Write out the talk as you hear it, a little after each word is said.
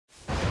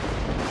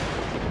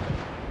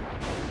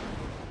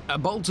A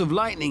bolt of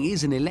lightning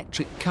is an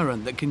electric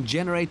current that can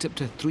generate up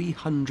to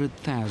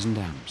 300,000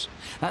 amps.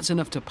 That's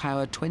enough to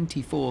power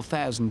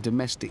 24,000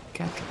 domestic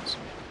kettles.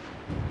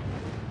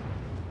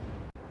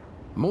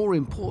 More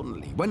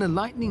importantly, when a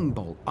lightning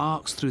bolt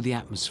arcs through the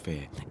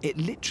atmosphere, it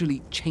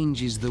literally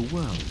changes the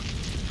world.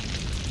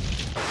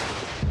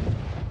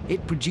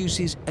 It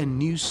produces a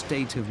new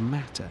state of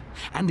matter,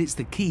 and it's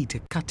the key to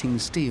cutting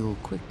steel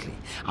quickly.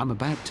 I'm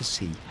about to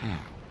see how.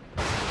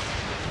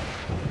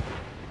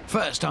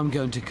 First, I'm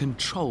going to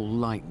control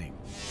lightning.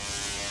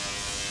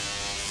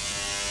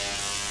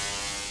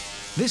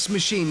 This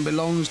machine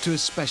belongs to a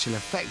special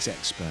effects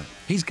expert.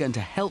 He's going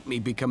to help me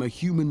become a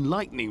human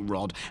lightning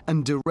rod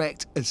and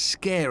direct a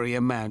scary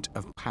amount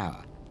of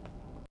power.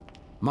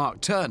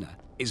 Mark Turner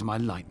is my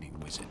lightning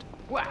wizard.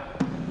 Wow,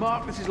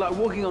 Mark, this is like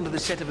walking onto the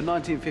set of a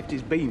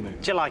 1950s B-movie.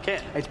 Do you like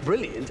it? It's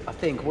brilliant, I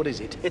think. What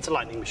is it? It's a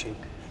lightning machine.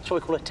 It's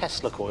what we call a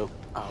Tesla coil.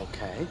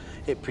 OK.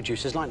 It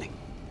produces lightning.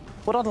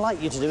 What I'd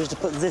like you to do is to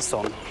put this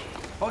on.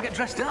 Oh, I get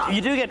dressed up?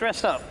 You do get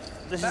dressed up.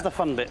 This is the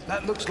fun bit.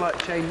 That looks like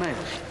chainmail.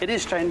 It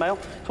is chainmail.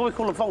 It's what we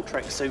call a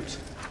Voltrex suit.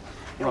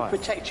 It will Right.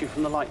 protect you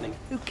from the lightning.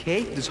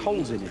 OK, there's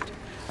holes in it.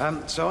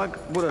 So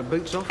what are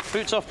boots off?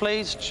 Boots off,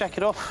 please. Check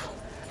it off.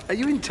 Are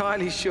you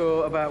entirely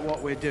sure about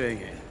what we're doing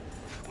here?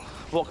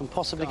 What can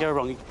possibly go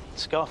wrong?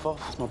 Scarf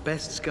off. It's my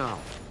best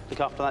scarf. Look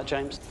after that,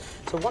 James.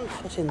 So 1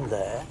 foot in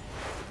there.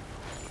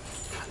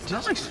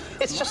 Nice.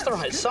 It's just the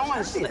right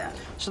size, isn't it?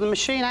 So the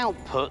machine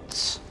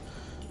outputs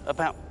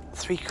about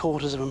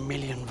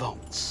 750,000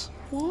 volts.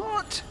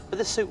 What? But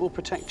this suit will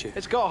protect you.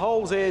 It's got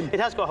holes in. It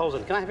has got holes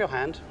in it. Can I have your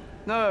hand?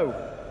 No.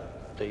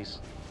 Please.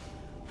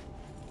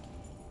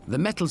 The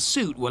metal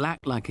suit will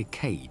act like a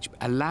cage,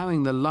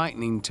 allowing the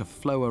lightning to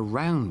flow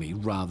around me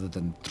rather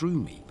than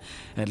through me.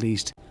 At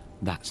least,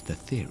 that's the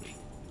theory.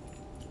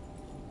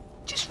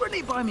 Just run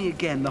it by me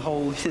again, the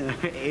whole,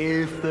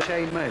 if the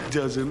chainmail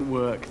doesn't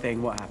work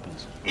thing, what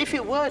happens? If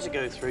it were to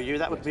go through you,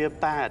 that would be a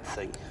bad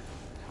thing.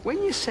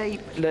 When you say,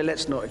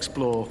 let's not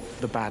explore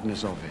the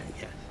badness of it,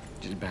 Yeah.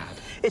 which is bad.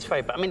 It's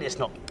very bad. I mean, it's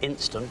not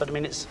instant, but I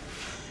mean,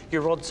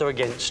 your odds are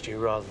against you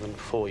rather than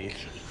for you.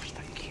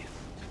 Thank you.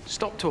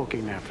 Stop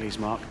talking now, please,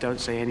 Mark. Don't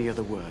say any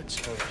other words.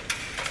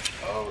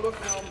 Oh, look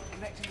how I'm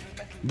connecting to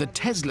the metal. The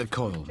Tesla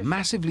coil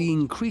massively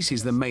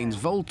increases the mains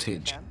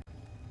voltage.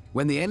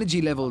 When the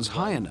energy level's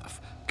high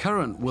enough,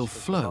 current will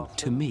flow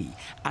to me,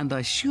 and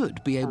I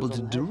should be able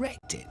to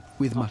direct it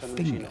with my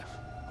finger.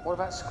 What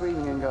about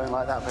screaming and going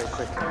like that very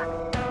quickly?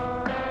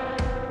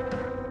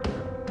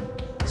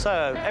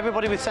 So,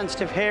 everybody with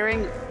sensitive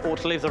hearing ought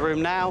to leave the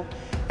room now.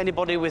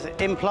 Anybody with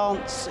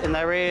implants in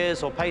their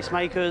ears or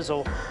pacemakers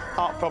or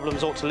heart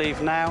problems ought to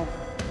leave now.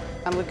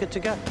 And we're good to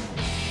go.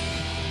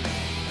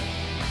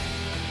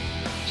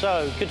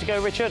 So, good to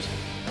go, Richard?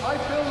 I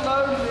feel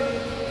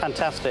lonely.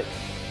 Fantastic.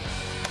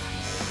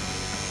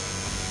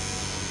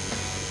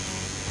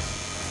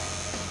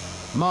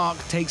 Mark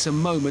takes a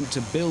moment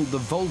to build the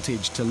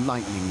voltage to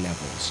lightning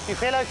levels. You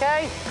feel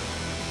okay?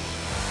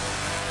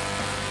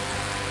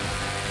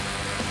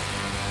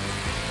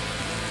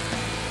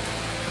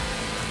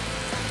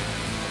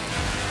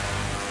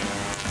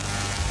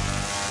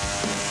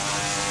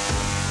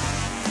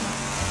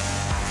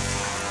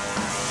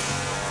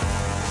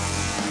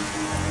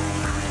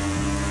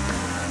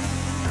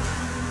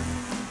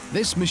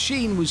 This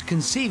machine was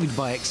conceived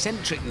by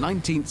eccentric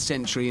 19th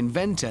century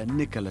inventor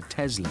Nikola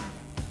Tesla.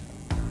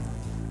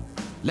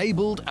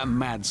 Labelled a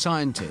mad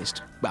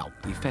scientist, well,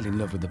 he fell in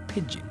love with a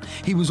pigeon.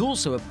 He was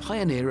also a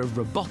pioneer of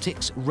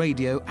robotics,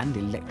 radio and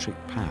electric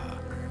power.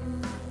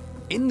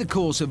 In the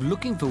course of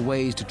looking for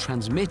ways to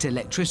transmit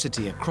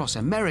electricity across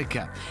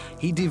America,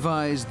 he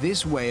devised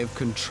this way of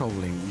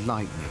controlling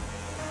lightning.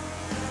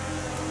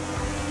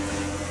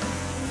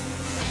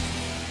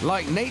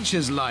 Like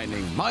nature's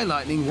lightning, my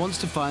lightning wants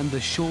to find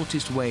the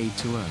shortest way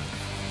to Earth.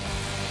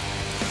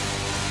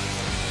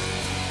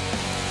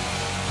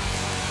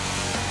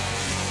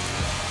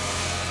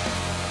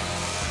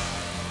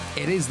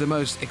 It is the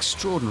most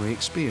extraordinary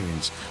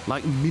experience,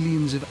 like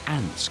millions of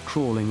ants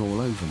crawling all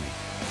over me.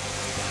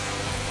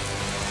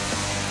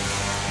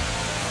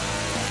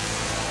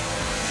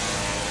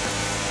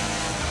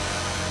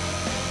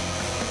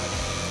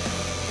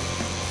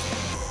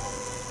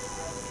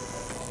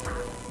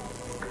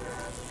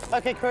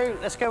 OK, crew,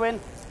 let's go in.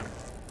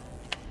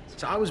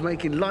 So I was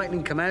making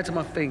lightning come out of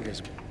my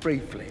fingers,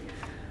 briefly.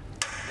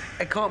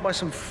 It can't by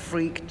some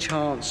freak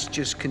chance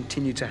just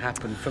continue to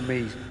happen for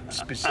me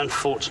specifically.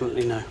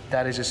 Unfortunately, no.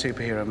 That is a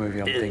superhero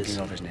movie I'm It thinking is.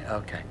 of, isn't it?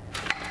 OK.